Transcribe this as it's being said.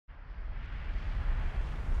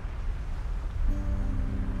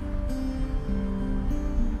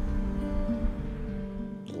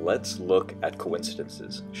Let's look at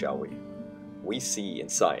coincidences, shall we? We see in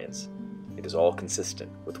science, it is all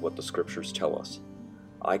consistent with what the scriptures tell us.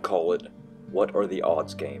 I call it, what are the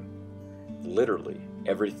odds game? Literally,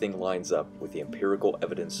 everything lines up with the empirical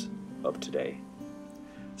evidence of today.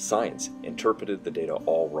 Science interpreted the data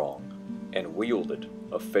all wrong, and wielded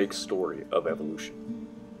a fake story of evolution.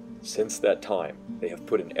 Since that time, they have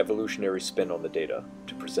put an evolutionary spin on the data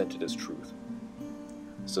to present it as truth.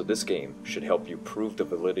 So this game should help you prove the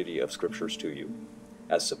validity of scriptures to you,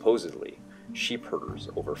 as supposedly, sheep herders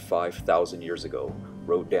over 5,000 years ago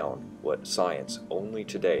wrote down what science only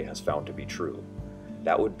today has found to be true.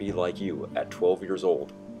 That would be like you at 12 years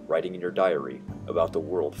old, writing in your diary about the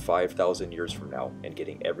world 5,000 years from now and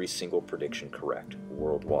getting every single prediction correct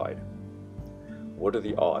worldwide. What are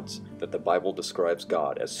the odds that the Bible describes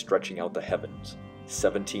God as stretching out the heavens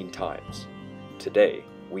 17 times? Today,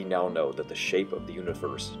 we now know that the shape of the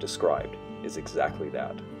universe described is exactly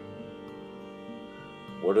that.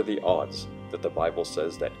 What are the odds that the Bible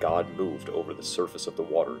says that God moved over the surface of the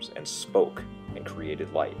waters and spoke and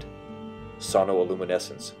created light?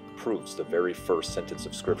 Sonoluminescence proves the very first sentence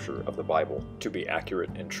of Scripture of the Bible to be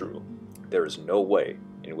accurate and true. There is no way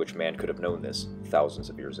in which man could have known this thousands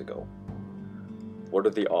of years ago. What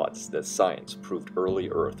are the odds that science proved early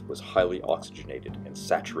Earth was highly oxygenated and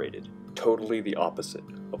saturated? Totally the opposite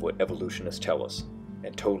of what evolutionists tell us,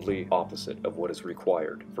 and totally opposite of what is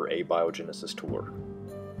required for abiogenesis to work.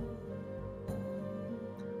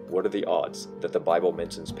 What are the odds that the Bible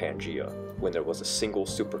mentions Pangea when there was a single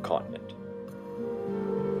supercontinent?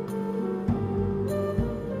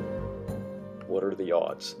 What are the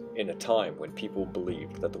odds in a time when people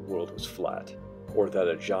believed that the world was flat, or that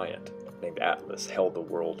a giant named Atlas held the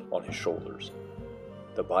world on his shoulders?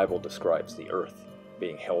 The Bible describes the earth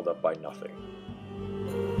being held up by nothing.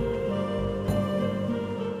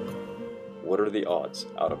 What are the odds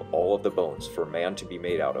out of all of the bones for man to be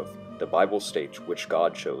made out of? The Bible states which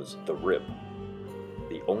God chose, the rib.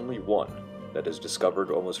 The only one that is discovered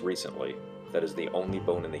almost recently, that is the only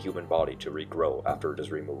bone in the human body to regrow after it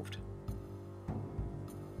is removed.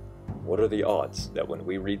 What are the odds that when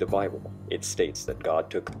we read the Bible, it states that God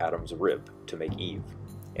took Adam's rib to make Eve,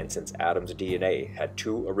 and since Adam's DNA had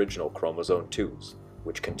two original chromosome 2s,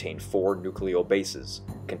 which contained 4 nucleobases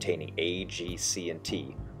containing A, G, C, and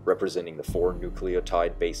T, representing the 4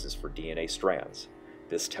 nucleotide bases for DNA strands,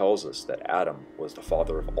 this tells us that Adam was the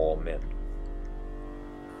father of all men.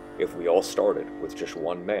 If we all started with just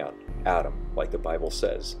one man, Adam, like the Bible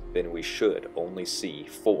says, then we should only see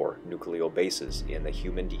 4 nucleobases in the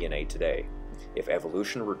human DNA today. If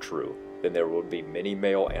evolution were true, then there would be many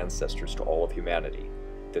male ancestors to all of humanity.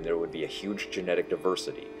 Then there would be a huge genetic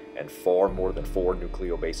diversity and far more than 4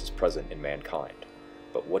 nucleobases present in mankind.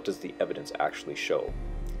 But what does the evidence actually show?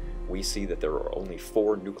 We see that there are only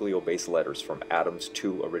 4 nucleobase letters from Adam's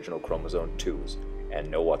 2 original chromosome 2s,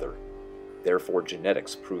 and no other. Therefore,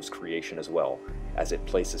 genetics proves creation as well, as it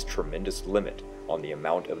places tremendous limit on the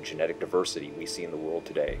amount of genetic diversity we see in the world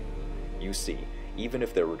today. You see, even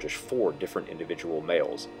if there were just 4 different individual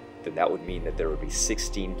males, then that would mean that there would be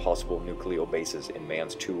 16 possible nucleobases in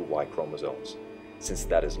man's 2 Y chromosomes. Since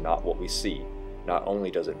that is not what we see, not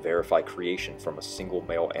only does it verify creation from a single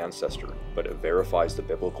male ancestor, but it verifies the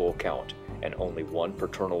biblical account and only one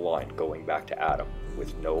paternal line going back to Adam,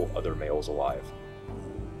 with no other males alive.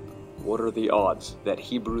 What are the odds that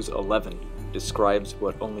Hebrews 11 describes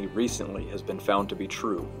what only recently has been found to be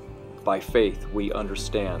true? By faith we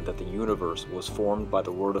understand that the universe was formed by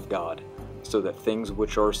the Word of God, so that things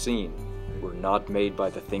which are seen were not made by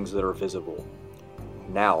the things that are visible.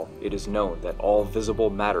 Now it is known that all visible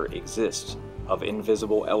matter exists of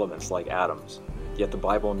invisible elements like atoms, yet the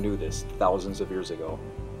Bible knew this thousands of years ago.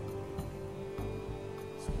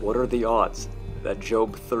 What are the odds that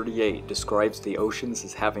Job 38 describes the oceans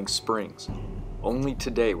as having springs? Only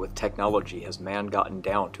today with technology has man gotten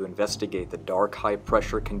down to investigate the dark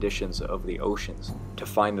high-pressure conditions of the oceans to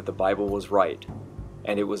find that the Bible was right,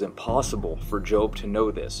 and it was impossible for Job to know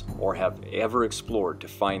this or have ever explored to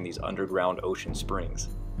find these underground ocean springs.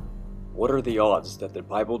 What are the odds that the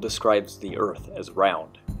Bible describes the earth as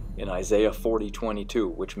round? In Isaiah 40:22,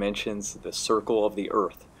 which mentions the circle of the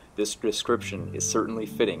earth, this description is certainly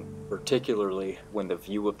fitting, particularly when the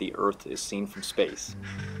view of the earth is seen from space.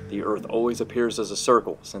 The earth always appears as a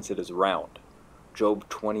circle since it is round. Job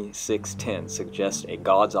 26:10 suggests a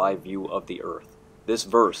God's eye view of the earth. This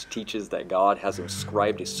verse teaches that God has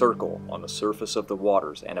inscribed a circle on the surface of the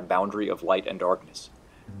waters and a boundary of light and darkness.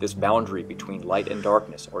 This boundary between light and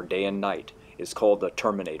darkness, or day and night, is called the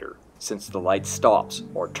terminator, since the light stops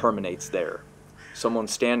or terminates there. Someone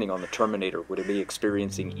standing on the Terminator would be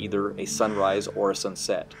experiencing either a sunrise or a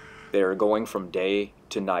sunset. They are going from day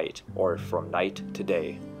to night, or from night to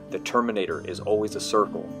day. The Terminator is always a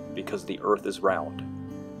circle, because the Earth is round.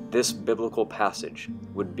 This biblical passage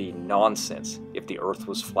would be nonsense if the Earth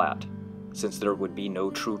was flat, since there would be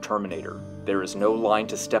no true Terminator. There is no line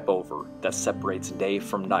to step over that separates day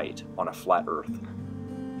from night on a flat Earth.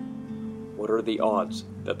 What are the odds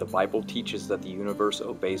that the Bible teaches that the universe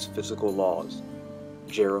obeys physical laws?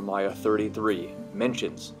 Jeremiah 33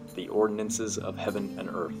 mentions the ordinances of heaven and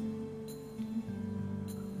earth.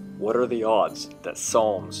 What are the odds that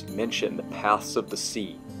Psalms mention the paths of the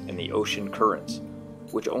sea and the ocean currents,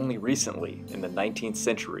 which only recently, in the 19th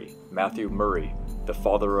century, Matthew Murray, the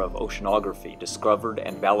father of oceanography, discovered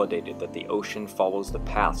and validated that the ocean follows the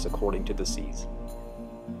paths according to the seas?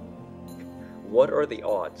 What are the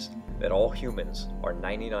odds that all humans are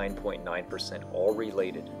 99.9% all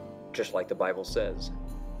related, just like the Bible says,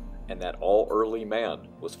 and that all early man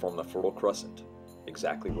was from the Fertile Crescent,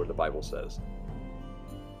 exactly where the Bible says?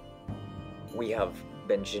 We have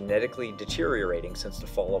been genetically deteriorating since the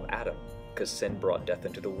fall of Adam, because sin brought death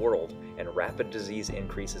into the world, and rapid disease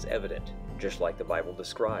increase is evident, just like the Bible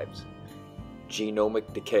describes.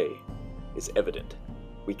 Genomic decay is evident.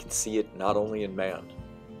 We can see it not only in man,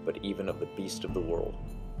 but even of the beast of the world.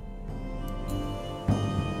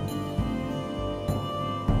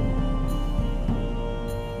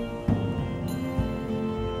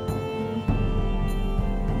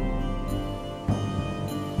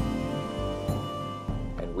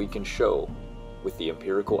 And we can show with the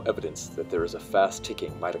empirical evidence that there is a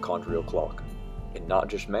fast-ticking mitochondrial clock in not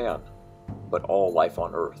just man, but all life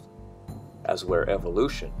on Earth, as where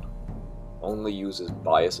evolution only uses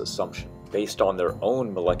bias assumption based on their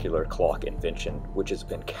own molecular clock invention, which has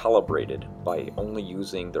been calibrated by only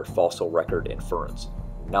using their fossil record inference,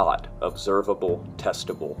 not observable,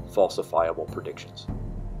 testable, falsifiable predictions.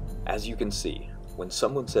 As you can see, when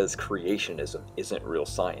someone says creationism isn't real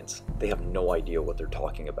science, they have no idea what they're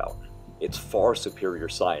talking about. It's far superior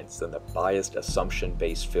science than the biased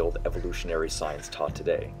assumption-based field evolutionary science taught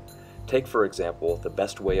today. Take, for example, the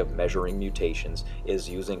best way of measuring mutations is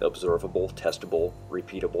using observable, testable,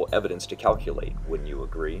 repeatable evidence to calculate, wouldn't you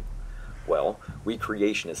agree? Well, we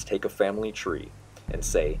creationists take a family tree and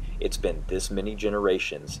say it's been this many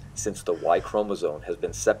generations since the Y chromosome has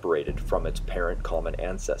been separated from its parent common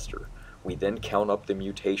ancestor. We then count up the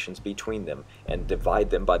mutations between them and divide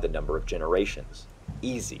them by the number of generations.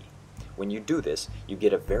 Easy. When you do this, you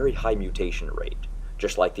get a very high mutation rate,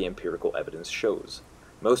 just like the empirical evidence shows.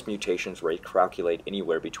 Most mutations rates calculate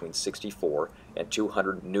anywhere between 64 and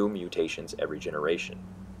 200 new mutations every generation.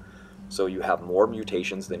 So you have more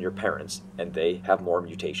mutations than your parents, and they have more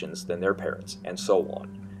mutations than their parents, and so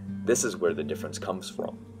on. This is where the difference comes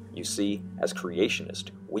from. You see, as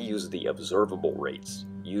creationists, we use the observable rates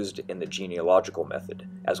used in the genealogical method,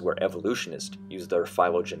 as where evolutionists use their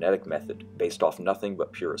phylogenetic method based off nothing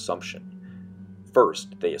but pure assumption.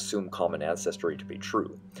 First, they assume common ancestry to be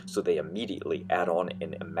true, so they immediately add on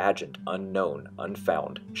an imagined, unknown,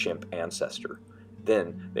 unfound chimp ancestor.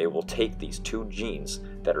 Then they will take these two genes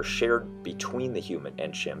that are shared between the human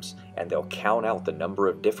and chimps, and they'll count out the number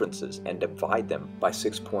of differences and divide them by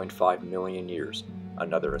 6.5 million years,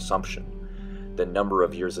 another assumption. The number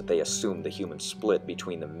of years that they assume the human split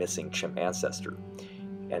between the missing chimp ancestor.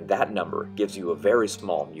 And that number gives you a very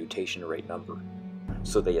small mutation rate number.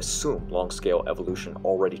 So they assume long-scale evolution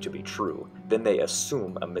already to be true, then they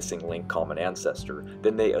assume a missing link common ancestor,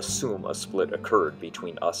 then they assume a split occurred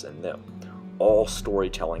between us and them. All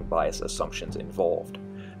storytelling bias assumptions involved.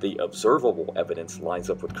 The observable evidence lines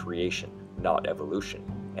up with creation, not evolution,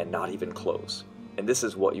 and not even close. And this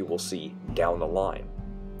is what you will see down the line.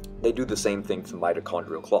 They do the same thing to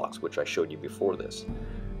mitochondrial clocks, which I showed you before this,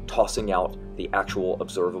 tossing out the actual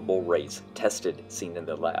observable rates tested seen in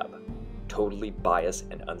the lab. Totally biased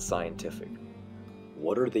and unscientific.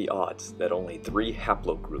 What are the odds that only 3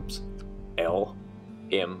 haplogroups, L,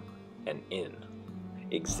 M, and N,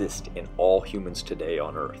 exist in all humans today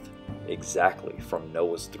on Earth, exactly from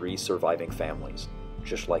Noah's 3 surviving families,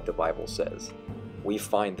 just like the Bible says? We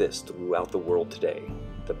find this throughout the world today.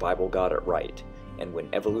 The Bible got it right, and when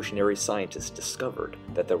evolutionary scientists discovered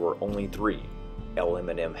that there were only 3 L, M,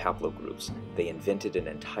 and M haplogroups, they invented an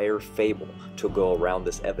entire fable to go around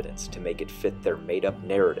this evidence to make it fit their made-up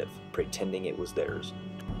narrative, pretending it was theirs.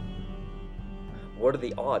 What are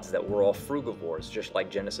the odds that we're all frugivores, just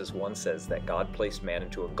like Genesis 1 says that God placed man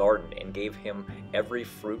into a garden and gave him every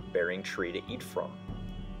fruit-bearing tree to eat from?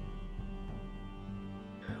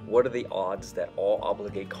 What are the odds that all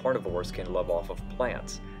obligate carnivores can live off of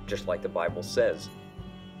plants, just like the Bible says?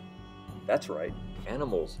 That's right.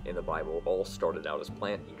 Animals in the Bible all started out as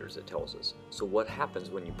plant eaters, it tells us. So what happens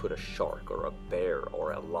when you put a shark or a bear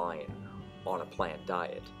or a lion on a plant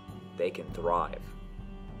diet? They can thrive.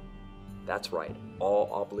 That's right, all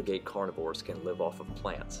obligate carnivores can live off of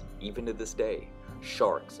plants, even to this day.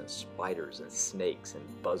 Sharks and spiders and snakes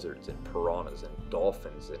and buzzards and piranhas and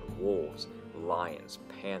dolphins and wolves, lions,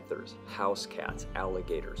 panthers, house cats,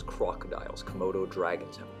 alligators, crocodiles, Komodo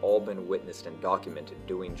dragons have all been witnessed and documented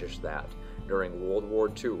doing just that. During World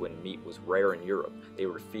War II, when meat was rare in Europe, they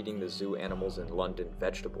were feeding the zoo animals in London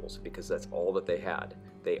vegetables because that's all that they had.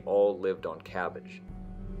 They all lived on cabbage.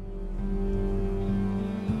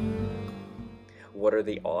 What are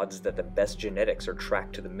the odds that the best genetics are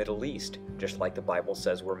tracked to the Middle East, just like the Bible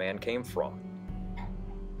says where man came from?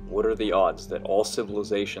 What are the odds that all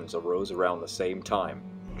civilizations arose around the same time,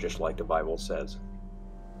 just like the Bible says?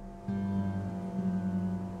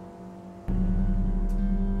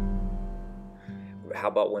 How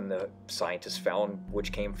about when the scientists found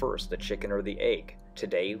which came first, the chicken or the egg?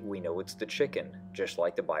 Today we know it's the chicken, just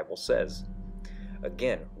like the Bible says.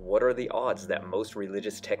 Again, what are the odds that most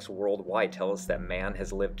religious texts worldwide tell us that man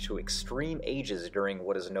has lived to extreme ages during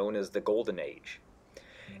what is known as the Golden Age?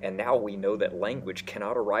 And now we know that language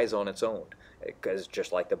cannot arise on its own, because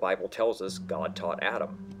just like the Bible tells us, God taught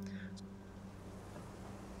Adam.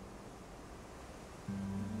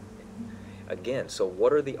 Again, so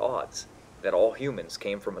what are the odds that all humans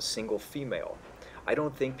came from a single female? I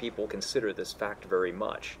don't think people consider this fact very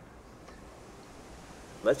much.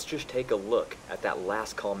 Let's just take a look at that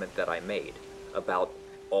last comment that I made about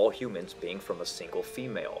all humans being from a single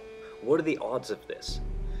female. What are the odds of this?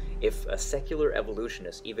 If a secular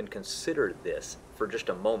evolutionist even considered this for just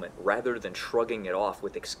a moment, rather than shrugging it off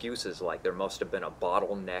with excuses like there must have been a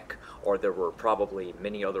bottleneck, or there were probably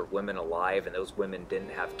many other women alive and those women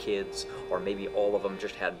didn't have kids, or maybe all of them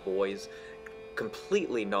just had boys,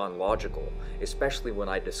 completely non-logical, especially when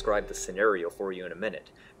I describe the scenario for you in a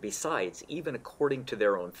minute. Besides, even according to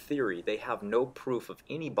their own theory, they have no proof of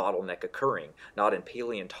any bottleneck occurring, not in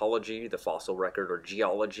paleontology, the fossil record, or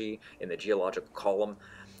geology, in the geological column.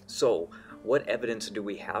 So, what evidence do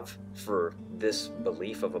we have for this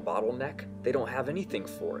belief of a bottleneck? They don't have anything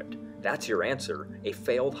for it. That's your answer. A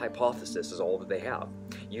failed hypothesis is all that they have.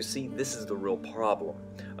 You see, this is the real problem.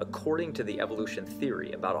 According to the evolution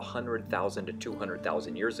theory, about 100,000 to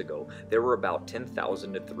 200,000 years ago, there were about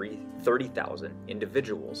 10,000 to 30,000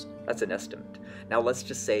 individuals. That's an estimate. Now let's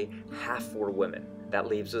just say half were women. That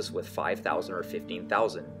leaves us with 5,000 or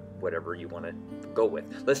 15,000, whatever you want to go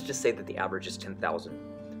with. Let's just say that the average is 10,000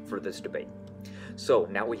 for this debate. So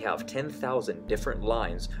now we have 10,000 different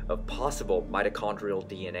lines of possible mitochondrial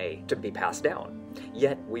DNA to be passed down.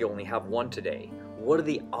 Yet we only have one today. What are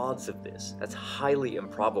the odds of this? That's highly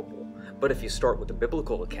improbable. But if you start with the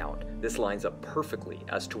biblical account, this lines up perfectly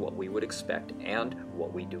as to what we would expect and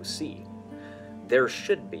what we do see. There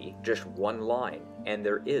should be just one line, and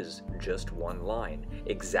there is just one line,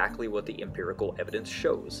 exactly what the empirical evidence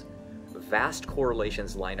shows. Vast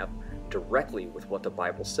correlations line up directly with what the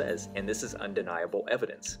Bible says, and this is undeniable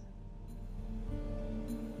evidence.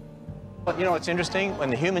 Well, you know what's interesting?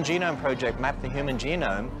 When the Human Genome Project mapped the human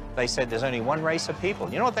genome, they said there's only one race of people.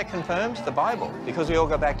 You know what that confirms? The Bible. Because we all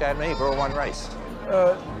go back to Adam and Eve, we're all one race.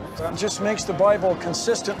 It just makes the Bible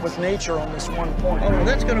consistent with nature on this one point. Oh, well,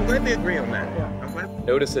 that's good. I'm glad we agree on that. Yeah.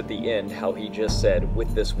 Notice at the end how he just said,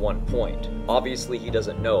 with this one point. Obviously he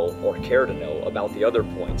doesn't know or care to know about the other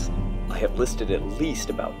points. I have listed at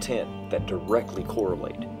least about 10 that directly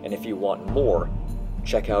correlate, and if you want more,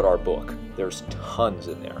 check out our book. There's tons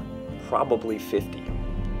in there, probably 50.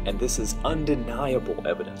 And this is undeniable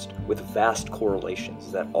evidence with vast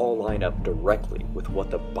correlations that all line up directly with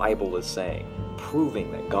what the Bible is saying,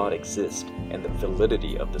 proving that God exists and the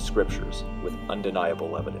validity of the scriptures with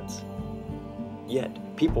undeniable evidence.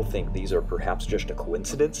 Yet, people think these are perhaps just a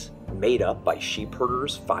coincidence, made up by sheep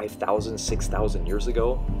herders 5,000, 6,000 years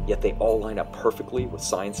ago, yet they all line up perfectly with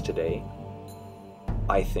science today?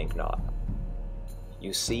 I think not.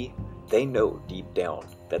 You see, they know deep down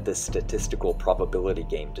that this statistical probability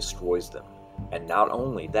game destroys them. And not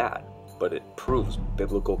only that, but it proves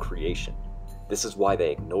biblical creation. This is why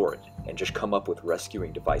they ignore it and just come up with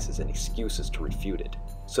rescuing devices and excuses to refute it,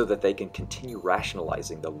 so that they can continue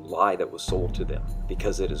rationalizing the lie that was sold to them,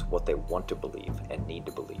 because it is what they want to believe and need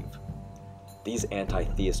to believe. These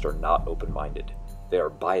anti-theists are not open-minded. They are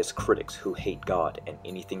biased critics who hate God and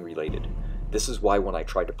anything related. This is why when I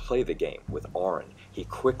tried to play the game with Aaron, he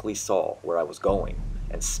quickly saw where I was going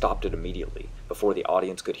and stopped it immediately before the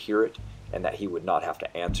audience could hear it, and that he would not have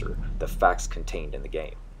to answer the facts contained in the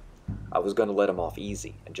game. I was going to let him off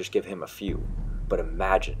easy and just give him a few, But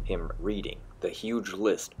imagine him reading the huge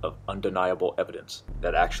list of undeniable evidence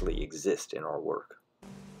that actually exist in our work.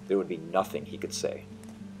 There would be nothing he could say.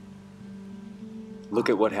 Look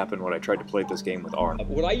at what happened when I tried to play this game with Arn.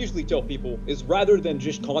 What I usually tell people is, rather than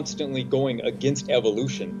just constantly going against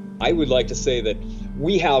evolution, I would like to say that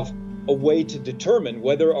we have a way to determine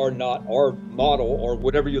whether or not our model, or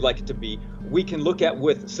whatever you like it to be, we can look at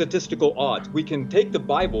with statistical odds. We can take the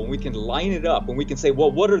Bible and we can line it up and we can say,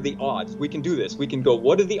 well, what are the odds? We can do this. We can go,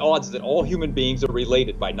 what are the odds that all human beings are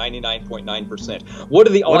related by 99.9%? What are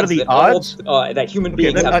the odds that human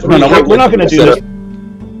beings have? We're not going to do this.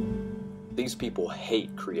 These people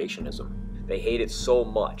hate creationism. They hate it so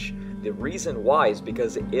much. The reason why is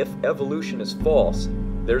because if evolution is false,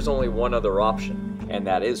 there's only one other option, and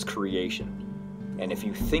that is creation. And if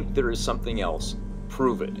you think there is something else,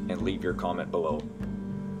 prove it and leave your comment below.